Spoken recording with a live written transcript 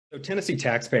So Tennessee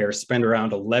taxpayers spend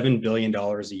around $11 billion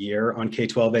a year on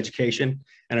K-12 education.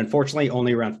 And unfortunately,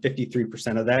 only around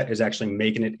 53% of that is actually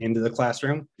making it into the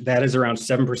classroom. That is around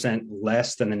 7%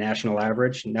 less than the national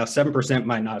average. Now, 7%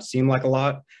 might not seem like a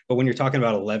lot, but when you're talking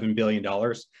about $11 billion,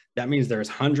 that means there's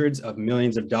hundreds of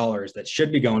millions of dollars that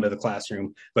should be going to the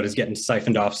classroom, but is getting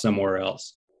siphoned off somewhere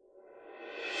else.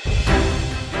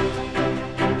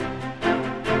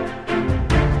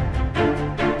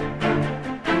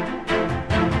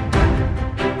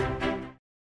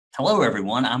 Hello,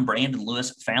 everyone. I'm Brandon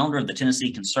Lewis, founder of the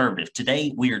Tennessee Conservative.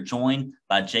 Today, we are joined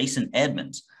by Jason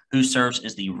Edmonds, who serves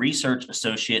as the research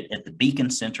associate at the Beacon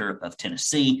Center of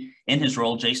Tennessee. In his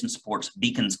role, Jason supports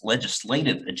Beacon's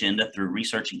legislative agenda through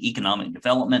researching economic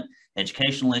development,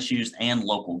 educational issues, and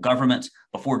local governments.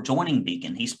 Before joining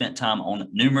Beacon, he spent time on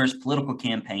numerous political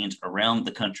campaigns around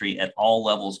the country at all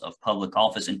levels of public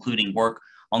office, including work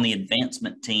on the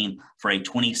advancement team for a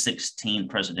 2016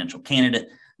 presidential candidate.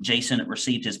 Jason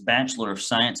received his Bachelor of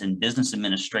Science in Business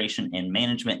Administration and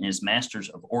Management and his Master's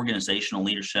of Organizational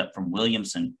Leadership from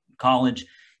Williamson College.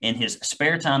 In his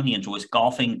spare time, he enjoys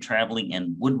golfing, traveling,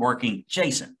 and woodworking.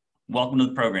 Jason, welcome to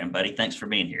the program, buddy. Thanks for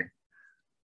being here.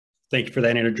 Thank you for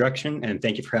that introduction, and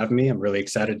thank you for having me. I'm really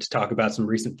excited to talk about some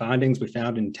recent findings we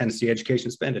found in Tennessee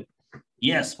education spending.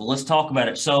 Yes, well, let's talk about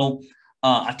it. So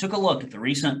I took a look at the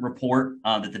recent report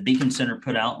that the Beacon Center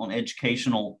put out on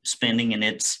educational spending, and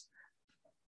it's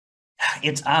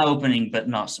eye-opening, but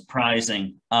not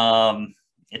surprising.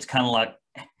 It's kind of like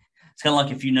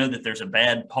if you know that there's a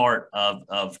bad part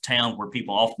of town where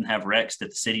people often have wrecks that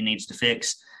the city needs to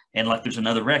fix, and like there's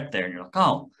another wreck there, and you're like,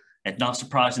 oh, it's not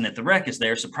surprising that the wreck is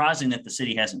there, surprising that the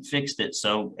city hasn't fixed it.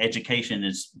 So education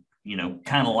is,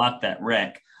 kind of like that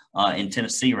wreck in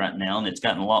Tennessee right now, and it's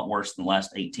gotten a lot worse in the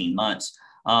last 18 months.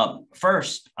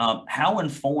 First, how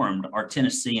informed are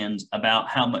Tennesseans about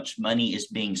how much money is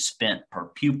being spent per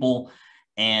pupil,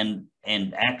 and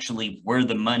actually where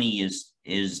the money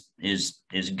is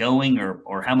going,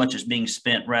 or how much is being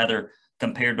spent rather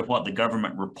compared to what the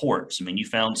government reports? I mean, you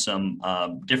found some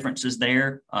differences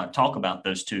there. Talk about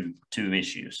those two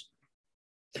issues.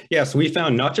 Yeah, so we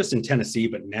found not just in Tennessee,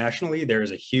 but nationally, there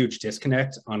is a huge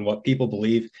disconnect on what people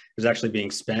believe is actually being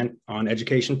spent on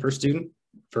education per student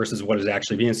versus what is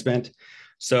actually being spent.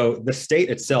 So the state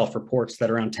itself reports that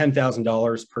around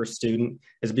 $10,000 per student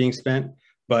is being spent,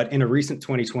 but in a recent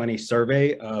 2020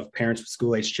 survey of parents with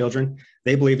school-aged children,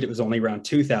 they believed it was only around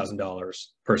 $2,000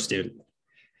 per student.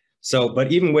 So,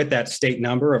 but even with that state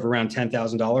number of around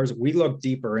 $10,000, we looked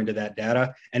deeper into that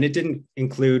data, and it didn't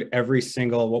include every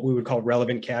single what we would call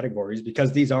relevant categories,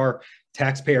 because these are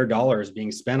taxpayer dollars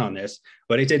being spent on this,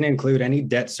 but it didn't include any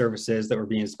debt services that were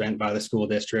being spent by the school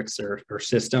districts or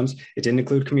systems. It didn't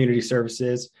include community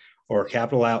services or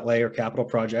capital outlay or capital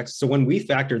projects. So when we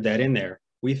factored that in there,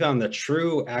 we found the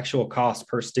true actual cost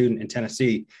per student in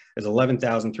Tennessee is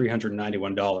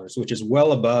 $11,391, which is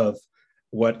well above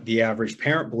what the average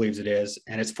parent believes it is,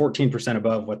 and it's 14%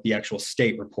 above what the actual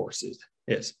state reports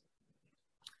is.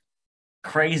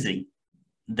 Crazy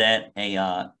that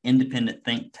a independent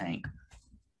think tank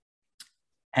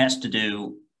has to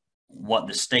do what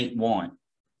the state won't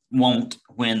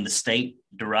when the state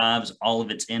derives all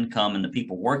of its income and the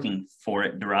people working for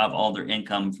it derive all their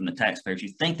income from the taxpayers. You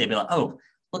think they'd be like, oh,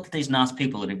 look at these nice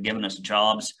people that have given us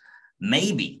jobs.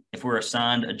 Maybe if we're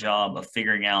assigned a job of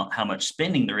figuring out how much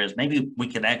spending there is, maybe we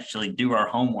could actually do our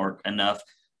homework enough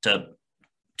to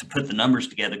put the numbers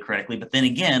together correctly. But then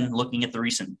again, looking at the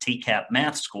recent TCAP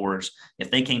math scores,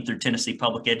 if they came through Tennessee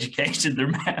public education, their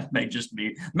math may just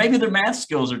be, maybe their math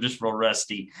skills are just real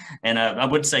rusty. And I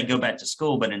would say go back to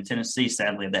school, but in Tennessee,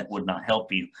 sadly, that would not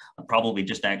help you. Probably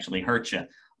just actually hurt you.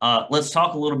 Let's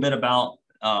talk a little bit about,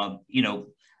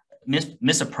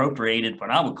 misappropriated,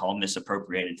 what I would call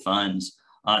misappropriated funds.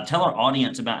 Tell our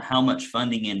audience about how much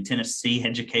funding in Tennessee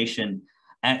education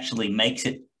actually makes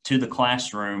it to the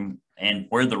classroom and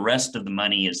where the rest of the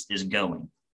money is going.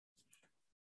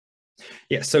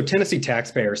 Yeah, so Tennessee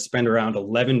taxpayers spend around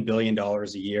 $11 billion a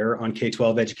year on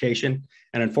K-12 education.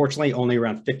 And unfortunately, only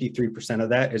around 53% of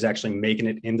that is actually making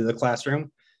it into the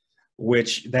classroom,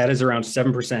 which that is around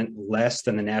 7% less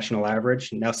than the national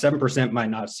average. Now, 7%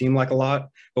 might not seem like a lot,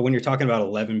 but when you're talking about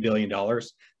 $11 billion,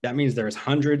 that means there's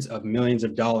hundreds of millions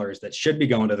of dollars that should be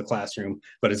going to the classroom,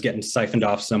 but is getting siphoned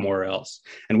off somewhere else.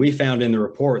 And we found in the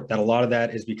report that a lot of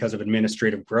that is because of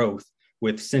administrative growth.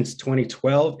 Since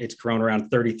 2012, it's grown around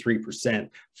 33%,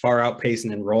 far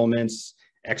outpacing enrollments,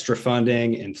 extra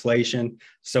funding, inflation.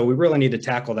 So we really need to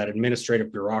tackle that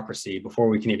administrative bureaucracy before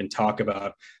we can even talk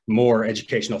about more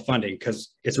educational funding,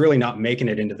 because it's really not making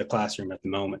it into the classroom at the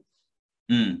moment.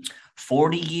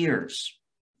 40 years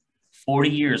 40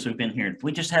 years we've been here. If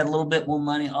we just had a little bit more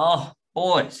money, oh,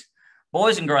 boys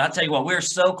and girls, I tell you what, we're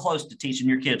so close to teaching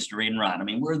your kids to read and write. I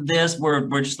mean, we're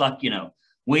just like,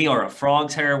 we are a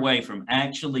frog's hair away from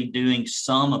actually doing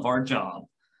some of our job,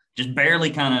 just barely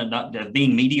kind of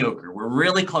being mediocre. We're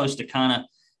really close to kind of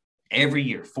every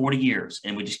year, 40 years,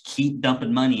 and we just keep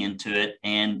dumping money into it.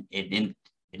 And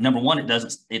number one,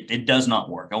 it does not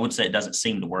work. I would say it doesn't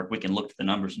seem to work. We can look at the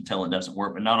numbers and tell it doesn't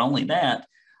work. But not only that,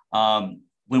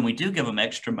 when we do give them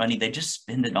extra money, they just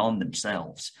spend it on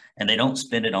themselves and they don't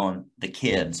spend it on the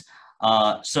kids.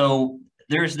 So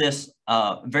there's this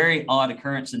very odd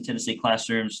occurrence in Tennessee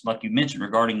classrooms, like you mentioned,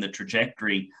 regarding the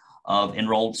trajectory of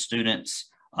enrolled students,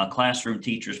 classroom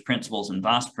teachers, principals, and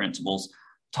vice principals.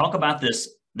 Talk about this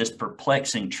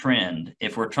perplexing trend.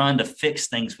 If we're trying to fix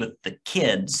things with the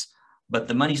kids, but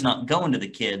the money's not going to the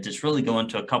kids, it's really going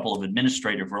to a couple of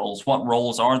administrative roles. What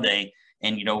roles are they?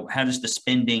 And, how does the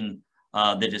spending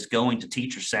that is going to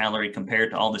teacher salary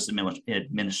compared to all this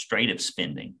administrative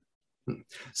spending?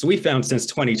 So we found since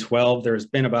 2012, there's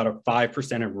been about a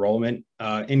 5% enrollment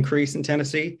increase in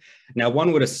Tennessee. Now,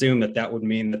 one would assume that would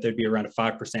mean that there'd be around a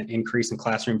 5% increase in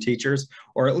classroom teachers,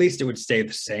 or at least it would stay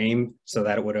the same so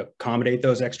that it would accommodate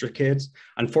those extra kids.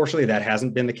 Unfortunately, that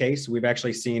hasn't been the case. We've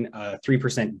actually seen a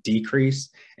 3% decrease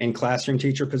in classroom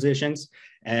teacher positions.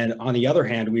 And on the other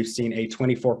hand, we've seen a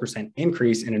 24%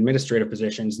 increase in administrative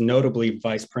positions, notably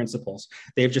vice principals.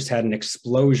 They've just had an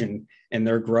explosion in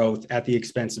their growth at the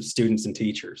expense of students and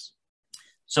teachers.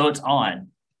 So it's odd.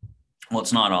 Well,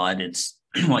 it's not odd. It's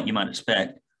what you might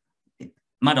expect.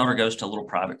 My daughter goes to a little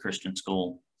private Christian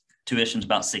school. Tuition's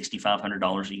about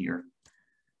 $6,500 a year.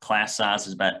 Class size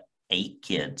is about 8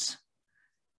 kids.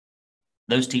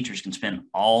 Those teachers can spend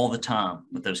all the time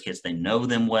with those kids. They know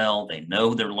them well. They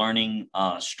know their learning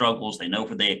struggles. They know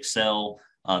where they excel.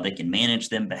 They can manage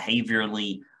them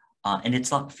behaviorally. And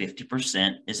it's like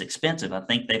 50% is expensive. I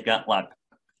think they've got like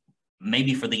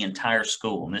maybe for the entire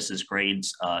school, and this is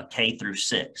grades K through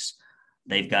 6,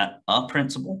 they've got a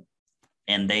principal,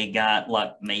 and they got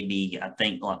like maybe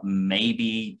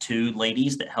 2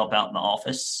 ladies that help out in the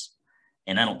office.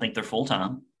 And I don't think they're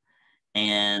full-time.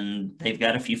 And they've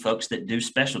got a few folks that do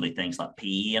specialty things like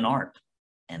PE and art,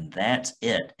 and that's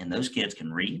it. And those kids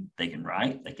can read, they can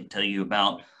write, they can tell you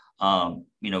about,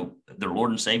 their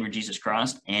Lord and Savior, Jesus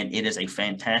Christ. And it is a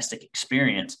fantastic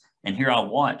experience. And here I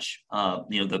watch,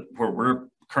 where we're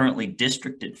currently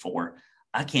districted for,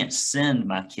 I can't send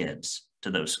my kids to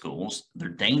those schools. They're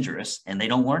dangerous and they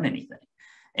don't learn anything.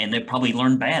 And they probably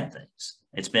learn bad things.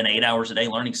 It's been 8 hours a day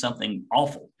learning something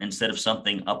awful instead of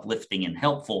something uplifting and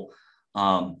helpful.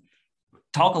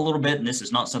 Talk a little bit, and this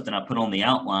is not something I put on the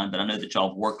outline, but I know that y'all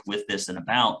have worked with this and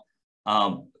about.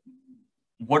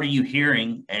 What are you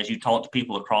hearing as you talk to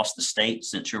people across the state,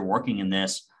 since you're working in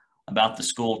this, about the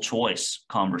school choice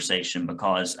conversation?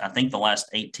 Because I think the last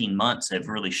 18 months have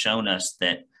really shown us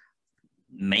that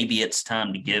maybe it's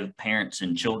time to give parents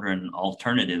and children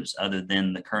alternatives other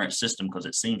than the current system, because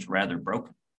it seems rather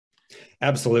broken.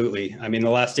 Absolutely. I mean, the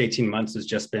last 18 months has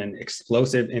just been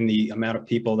explosive in the amount of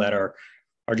people that are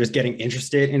just getting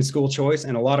interested in school choice.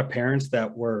 And a lot of parents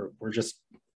that were just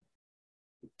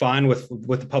fine with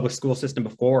the public school system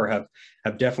before have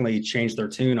definitely changed their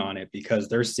tune on it, because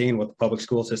they're seeing what the public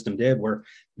school system did, where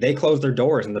they closed their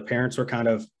doors and the parents were kind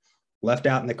of left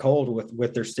out in the cold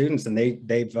with their students, and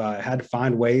they've had to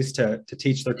find ways to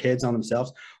teach their kids on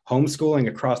themselves. Homeschooling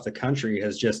across the country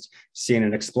has just seen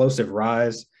an explosive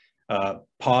rise.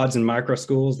 Pods and micro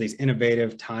schools, these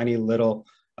innovative, tiny little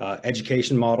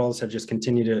education models have just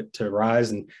continued to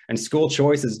rise. And school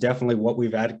choice is definitely what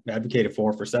we've advocated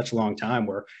for such a long time,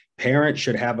 where parents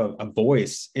should have a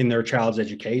voice in their child's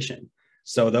education.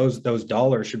 So those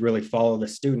dollars should really follow the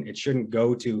student. It shouldn't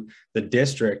go to the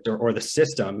district or the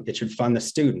system. It should fund the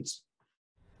students.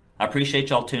 I appreciate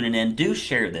y'all tuning in. Do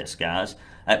share this, guys.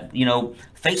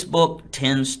 Facebook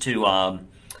tends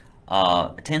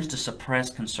to suppress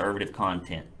conservative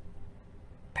content.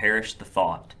 Perish the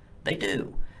thought. They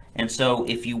do. And so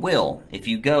if you go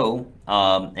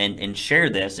and share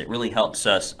this, it really helps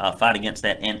us fight against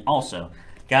that. And also,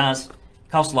 guys,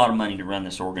 it costs a lot of money to run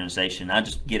this organization. I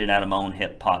just get it out of my own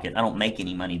hip pocket. I don't make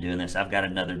any money doing this. I've got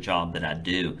another job that I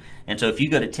do. And so if you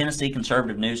go to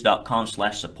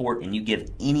TennesseeConservativeNews.com/support and you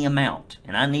give any amount,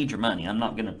 and I need your money, I'm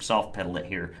not going to soft pedal it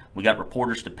here. We got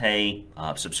reporters to pay,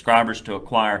 subscribers to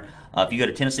acquire. If you go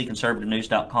to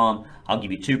TennesseeConservativeNews.com, I'll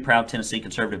give you 2 proud Tennessee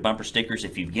Conservative bumper stickers.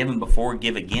 If you've given before,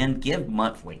 give again. Give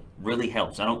monthly. Really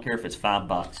helps. I don't care if it's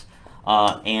 $5.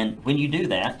 And when you do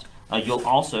that, you'll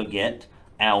also get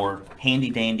our handy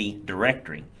dandy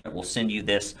directory. It will send you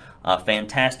this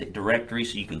fantastic directory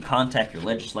so you can contact your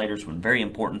legislators when very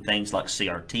important things like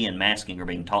CRT and masking are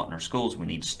being taught in our schools. We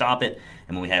need to stop it,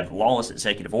 and when we have lawless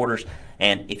executive orders.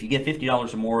 And if you get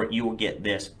 $50 or more, you will get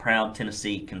this Proud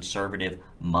Tennessee Conservative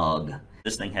mug.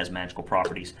 This thing has magical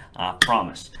properties, I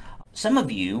promise. Some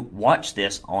of you watch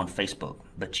this on Facebook,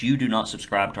 but you do not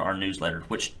subscribe to our newsletter,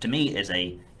 which to me is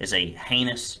a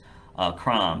heinous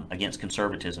crime against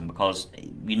conservatism, because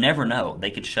you never know.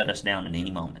 They could shut us down at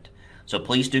any moment. So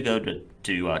please do go to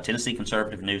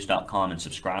TennesseeConservativeNews.com and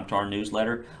subscribe to our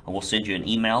newsletter. We'll send you an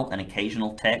email, an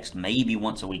occasional text, maybe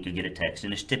once a week you get a text,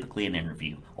 and it's typically an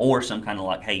interview or some kind of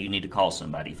like, hey, you need to call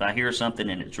somebody. If I hear something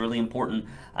and it's really important,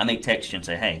 I may text you and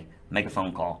say, hey, make a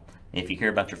phone call if you care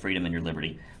about your freedom and your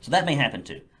liberty. So that may happen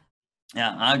too.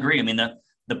 Yeah, I agree. I mean,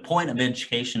 the point of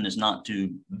education is not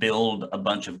to build a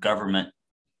bunch of government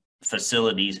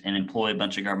facilities and employ a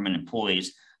bunch of government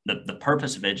employees. The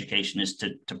purpose of education is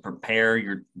to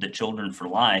prepare the children for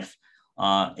life,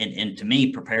 and to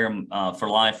me, prepare them for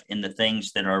life in the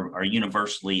things that are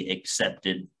universally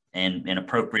accepted and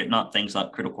appropriate, not things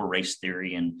like critical race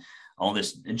theory and all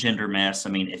this gender mess. I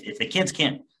mean, if the kids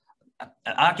can't,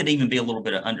 I could even be a little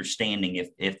bit of understanding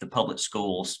if the public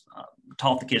schools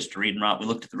taught the kids to read and write. We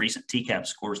looked at the recent TCAP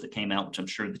scores that came out, which I'm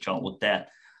sure that y'all looked at.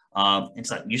 It's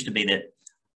like it used to be that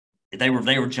they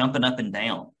were jumping up and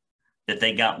down that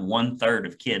they got 1/3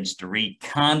 of kids to read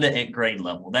kind of at grade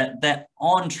level. That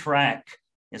on track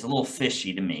is a little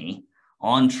fishy to me.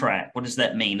 On track, what does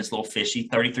that mean? It's a little fishy.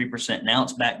 33%. Now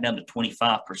it's back down to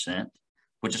 25%,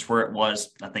 which is where it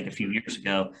was, I think, a few years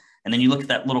ago. And then you look at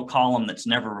that little column that's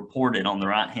never reported on the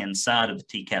right-hand side of the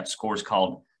TCAP scores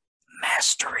called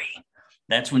mastery.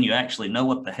 That's when you actually know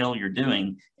what the hell you're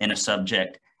doing in a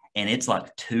subject, and it's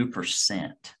like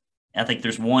 2%. I think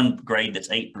there's one grade that's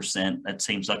 8%. That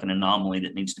seems like an anomaly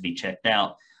that needs to be checked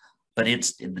out. But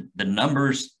it's the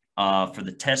numbers for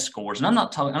the test scores. And I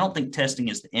don't think testing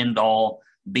is the end all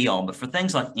be all, but for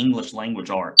things like English language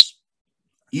arts,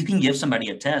 you can give somebody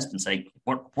a test and say,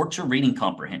 what's your reading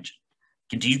comprehension?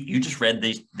 You just read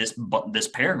this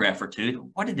paragraph or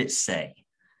two. What did it say?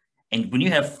 And when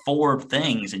you have 4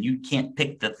 things and you can't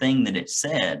pick the thing that it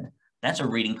said, that's a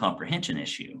reading comprehension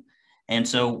issue. And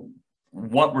so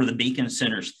what were the Beacon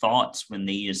Center's thoughts when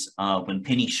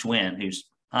Penny Schwinn, who's,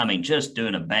 I mean, just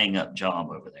doing a bang up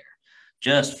job over there,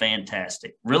 just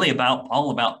fantastic, really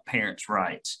all about parents'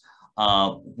 rights.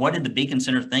 What did the Beacon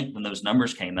Center think when those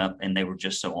numbers came up and they were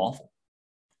just so awful?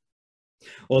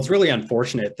 Well, it's really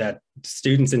unfortunate that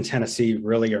students in Tennessee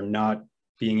really are not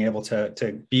being able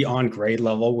to be on grade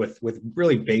level with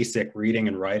really basic reading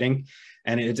and writing.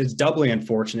 And it's doubly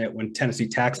unfortunate when Tennessee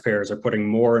taxpayers are putting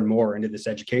more and more into this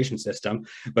education system.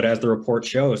 But as the report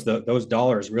shows, those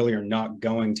dollars really are not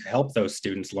going to help those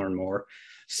students learn more.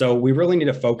 So we really need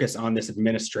to focus on this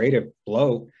administrative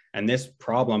bloat and this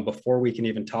problem before we can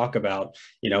even talk about,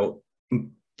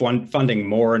 funding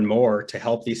more and more to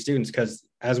help these students. Because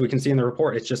as we can see in the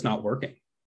report, it's just not working.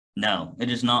 No,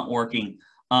 it is not working.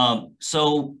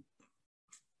 So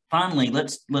finally,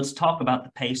 let's talk about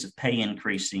the pace of pay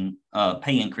increases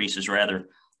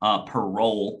per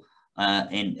role.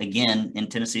 And again, in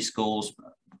Tennessee schools,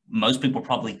 most people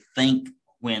probably think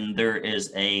when there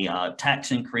is a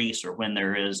tax increase or when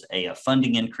there is a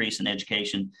funding increase in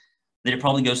education, that it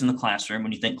probably goes in the classroom.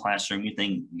 When you think classroom, you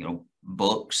think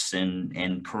books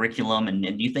and curriculum,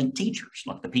 and you think teachers,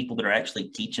 like the people that are actually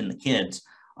teaching the kids.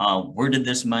 Where did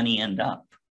this money end up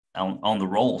on the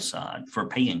roll side for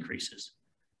pay increases?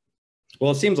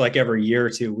 Well, it seems like every year or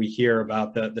two we hear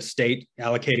about the state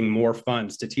allocating more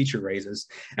funds to teacher raises.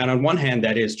 And on one hand,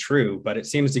 that is true, but it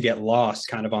seems to get lost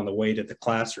kind of on the way to the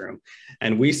classroom.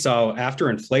 And we saw after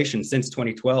inflation since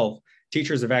 2012,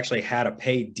 teachers have actually had a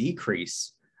pay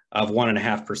decrease of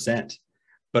 1.5%.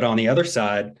 But on the other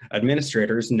side,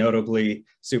 administrators, notably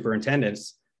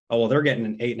superintendents, they're getting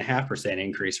an 8.5%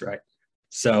 increase, right?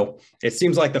 So it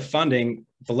seems like the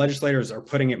legislators are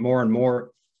putting it more and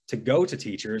more to go to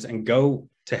teachers and go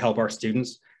to help our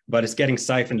students, but it's getting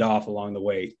siphoned off along the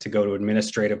way to go to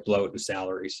administrative bloat and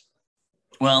salaries.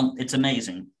 Well, it's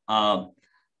amazing. The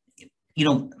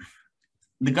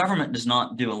government does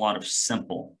not do a lot of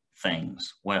simple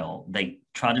things well. They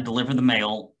try to deliver the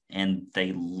mail and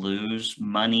they lose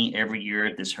money every year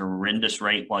at this horrendous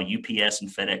rate while UPS and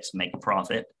FedEx make a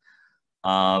profit.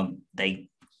 They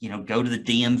go to the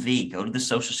DMV, go to the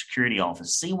Social Security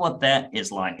office, see what that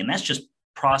is like. And that's just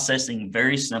processing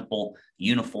very simple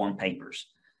uniform papers.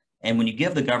 And when you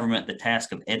give the government the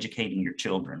task of educating your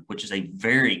children, which is a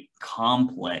very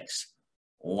complex,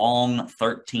 long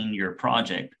 13-year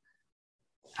project,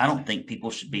 I don't think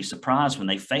people should be surprised when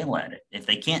they fail at it. If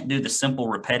they can't do the simple,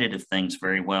 repetitive things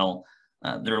very well,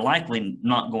 they're likely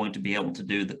not going to be able to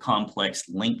do the complex,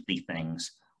 lengthy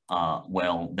things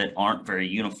well that aren't very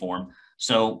uniform.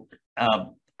 So I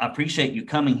appreciate you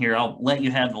coming here. I'll let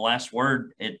you have the last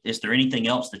word. Is there anything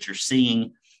else that you're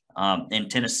seeing in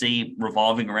Tennessee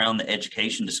revolving around the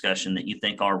education discussion that you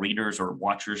think our readers or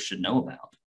watchers should know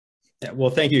about? Yeah,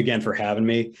 well, thank you again for having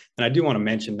me. And I do want to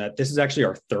mention that this is actually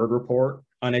our third report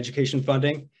on education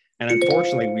funding. And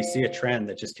unfortunately, we see a trend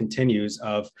that just continues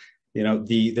of,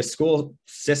 the school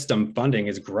system funding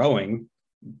is growing,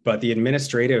 but the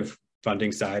administrative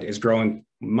funding side is growing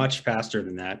much faster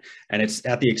than that. And it's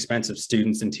at the expense of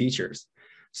students and teachers.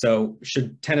 So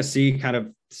should Tennessee kind of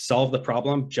solve the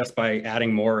problem just by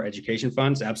adding more education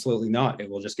funds? Absolutely not. It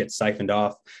will just get siphoned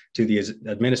off to the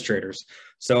administrators.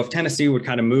 So if Tennessee would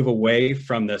kind of move away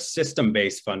from the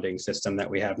system-based funding system that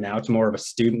we have now to more of a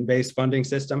student-based funding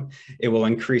system, it will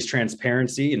increase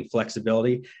transparency and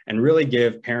flexibility and really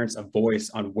give parents a voice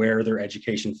on where their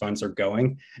education funds are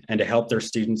going and to help their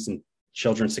students and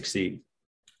children succeed.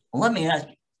 Well, let me ask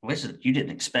you, you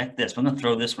didn't expect this, but I'm going to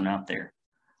throw this one out there.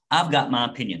 I've got my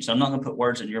opinion, so I'm not going to put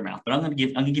words in your mouth, but I'm going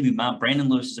to give you my Brandon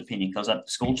Lewis's opinion, because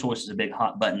school choice is a big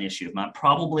hot button issue.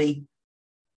 Probably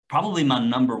my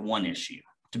number one issue,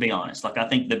 to be honest. Like, I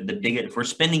think the biggest, if we're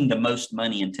spending the most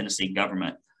money in Tennessee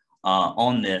government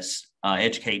on this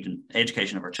education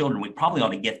of our children, we probably ought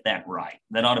to get that right.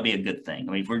 That ought to be a good thing.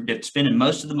 I mean, if we're spending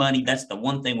most of the money, that's the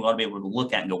one thing we ought to be able to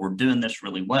look at and go, we're doing this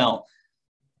really well.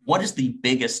 What is the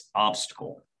biggest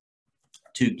obstacle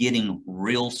to getting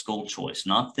real school choice?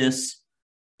 Not this,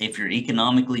 if you're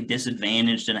economically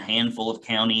disadvantaged in a handful of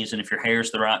counties, and if your hair's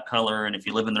the right color, and if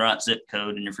you live in the right zip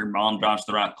code, and if your mom drives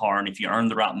the right car, and if you earn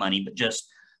the right money, but just,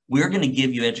 we're going to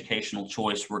give you educational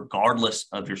choice regardless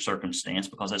of your circumstance,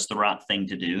 because that's the right thing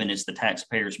to do. And it's the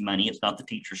taxpayers' money. It's not the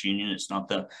teachers' union. It's not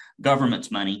the government's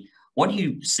money. What do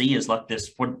you see as like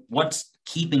this? What's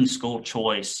keeping school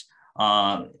choice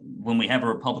when we have a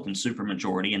Republican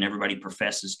supermajority and everybody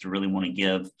professes to really want to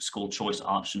give school choice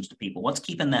options to people? What's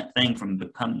keeping that thing from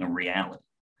becoming a reality?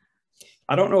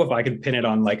 I don't know if I could pin it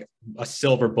on like a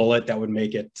silver bullet that would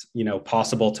make it,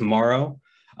 possible tomorrow.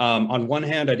 On one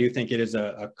hand, I do think it is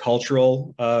a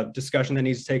cultural discussion that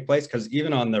needs to take place, because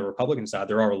even on the Republican side,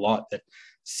 there are a lot that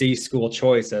see school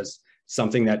choice as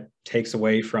something that takes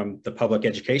away from the public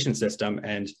education system.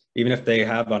 And even if they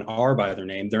have an R by their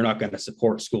name, they're not going to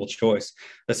support school choice.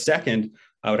 The second,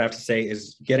 I would have to say,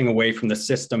 is getting away from the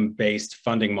system-based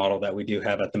funding model that we do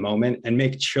have at the moment and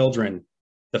make children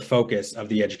the focus of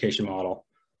the education model,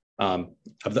 of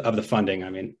the funding,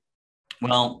 I mean.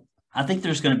 Well, I think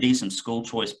there's going to be some school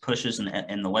choice pushes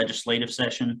in the legislative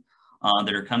session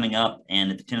that are coming up.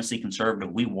 And at the Tennessee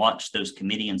Conservative, we watch those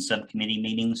committee and subcommittee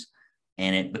meetings,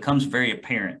 and it becomes very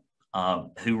apparent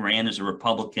who ran as a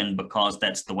Republican because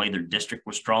that's the way their district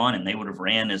was drawn, and they would have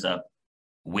ran as a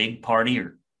Whig party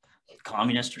or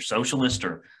communist or socialist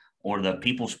or the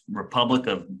People's Republic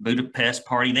of Budapest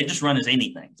party. They just run as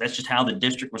anything. That's just how the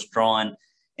district was drawn.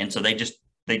 And so they just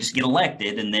get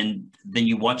elected, and then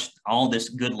you watch all this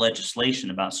good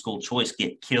legislation about school choice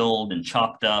get killed and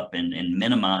chopped up and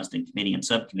minimized in committee and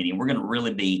subcommittee. And we're going to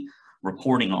really be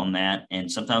reporting on that.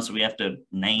 And sometimes we have to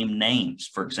name names.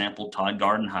 For example, Todd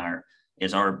Gardenhire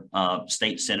is our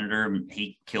state senator.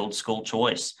 He killed school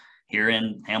choice here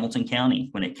in Hamilton County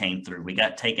when it came through. We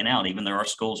got taken out, even though our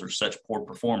schools are such poor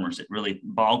performers. It really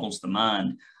boggles the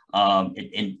mind.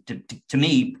 And to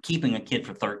me, keeping a kid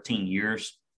for 13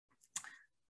 years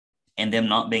and them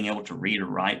not being able to read or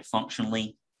write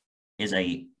functionally is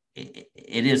a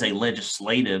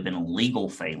legislative and a legal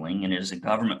failing, and it is a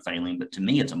government failing, but to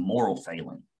me, it's a moral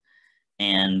failing.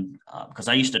 And because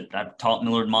I taught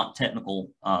Millard Mott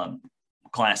technical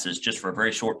classes just for a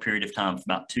very short period of time, for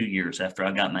about 2 years after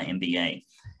I got my MBA.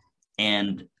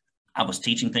 And I was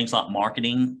teaching things like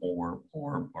marketing or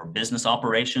business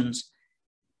operations,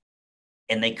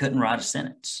 and they couldn't write a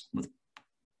sentence with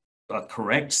a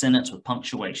correct sentence with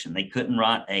punctuation. They couldn't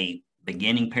write a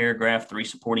beginning paragraph, 3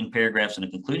 supporting paragraphs, and a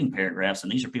concluding paragraphs.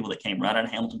 And these are people that came right out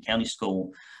of Hamilton County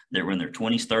School that were in their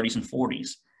 20s, 30s, and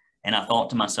 40s. And I thought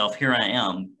to myself, here I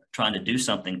am trying to do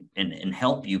something and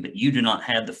help you, but you do not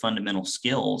have the fundamental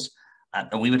skills.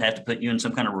 We would have to put you in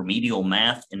some kind of remedial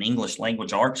math and English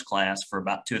language arts class for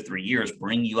about 2 or 3 years,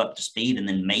 bring you up to speed, and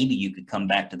then maybe you could come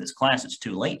back to this class. It's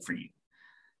too late for you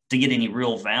to get any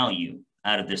real value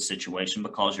out of this situation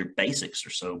because your basics are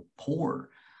so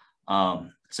poor.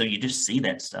 So you just see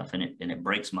that stuff, and it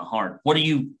breaks my heart. What do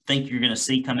you think you're going to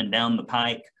see coming down the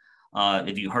pike?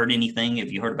 Have you heard anything?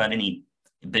 Have you heard about any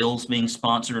bills being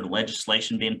sponsored,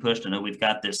 legislation being pushed? I know we've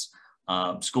got this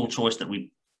school choice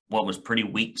what was pretty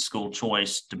weak school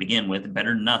choice to begin with,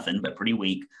 better than nothing, but pretty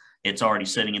weak. It's already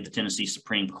sitting at the Tennessee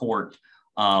Supreme Court.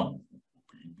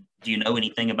 Do you know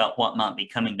anything about what might be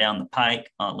coming down the pike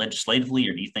legislatively,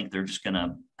 or do you think they're just going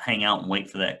to hang out and wait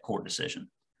for that court decision?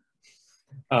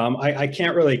 I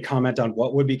can't really comment on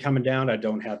what would be coming down. I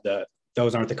don't have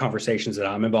those aren't the conversations that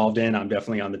I'm involved in. I'm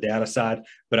definitely on the data side,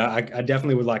 but I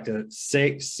definitely would like to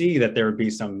see that there would be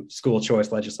some school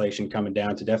choice legislation coming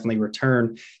down to definitely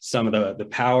return some of the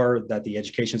power that the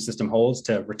education system holds,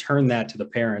 to return that to the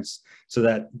parents so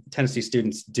that Tennessee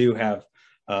students do have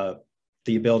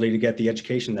the ability to get the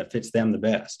education that fits them the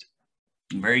best.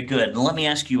 Very good. And let me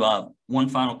ask you one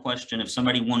final question. If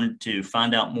somebody wanted to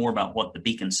find out more about what the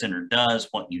Beacon Center does,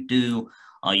 what you do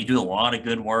a lot of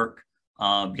good work.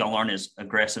 Y'all aren't as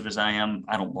aggressive as I am.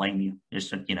 I don't blame you.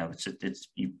 It's,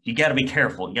 you got to be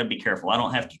careful. You got to be careful. I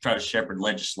don't have to try to shepherd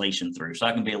legislation through, so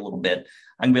I can be a little bit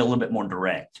more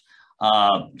direct.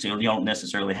 So you don't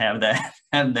necessarily have that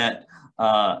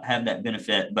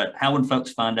benefit. But how would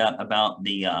folks find out about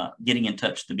the getting in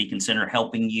touch with the Beacon Center,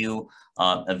 helping you,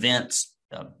 events,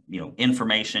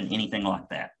 information, anything like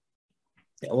that?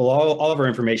 Well, all of our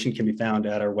information can be found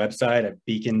at our website at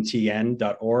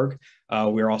beacontn.org.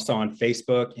 We're also on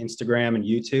Facebook, Instagram, and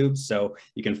YouTube, so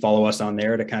you can follow us on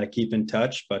there to kind of keep in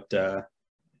touch. But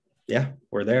yeah,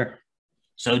 we're there.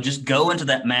 So just go into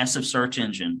that massive search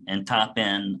engine and type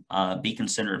in Beacon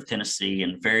Center of Tennessee,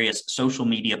 and various social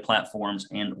media platforms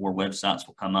and or websites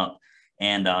will come up,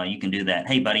 and you can do that.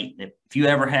 Hey, buddy, if you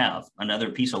ever have another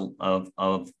piece of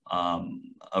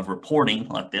reporting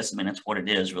like this, I mean, that's what it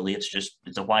is, really.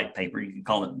 It's a white paper. You can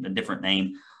call it a different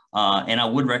name. And I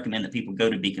would recommend that people go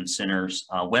to Beacon Center's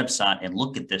website and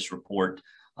look at this report.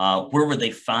 Where would they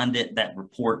find it, that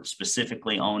report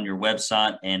specifically on your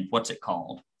website, and what's it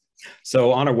called?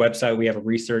 So on our website, we have a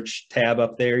research tab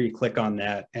up there. You click on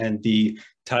that, and the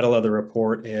title of the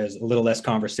report is A Little Less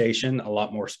Conversation, A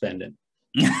Lot More Spending.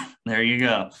 There you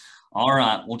go. All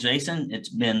right. Well, Jason, it's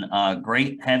been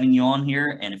great having you on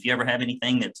here. And if you ever have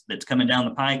anything that's coming down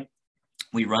the pike,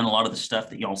 we run a lot of the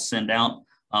stuff that y'all send out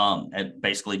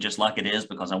basically just like it is,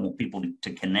 because I want people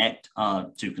to connect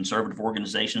to conservative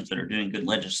organizations that are doing good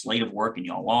legislative work, and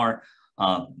y'all are.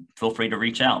 Feel free to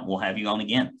reach out. We'll have you on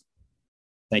again.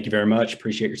 Thank you very much.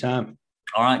 Appreciate your time.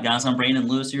 All right, guys, I'm Brandon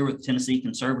Lewis here with Tennessee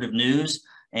Conservative News.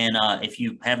 And if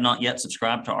you have not yet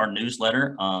subscribed to our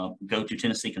newsletter, go to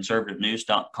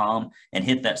TennesseeConservativeNews.com and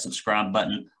hit that subscribe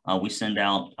button. We send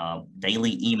out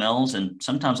daily emails, and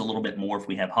sometimes a little bit more if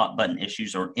we have hot button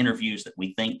issues or interviews that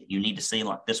we think that you need to see,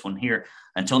 like this one here.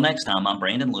 Until next time, I'm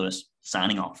Brandon Lewis,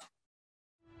 signing off.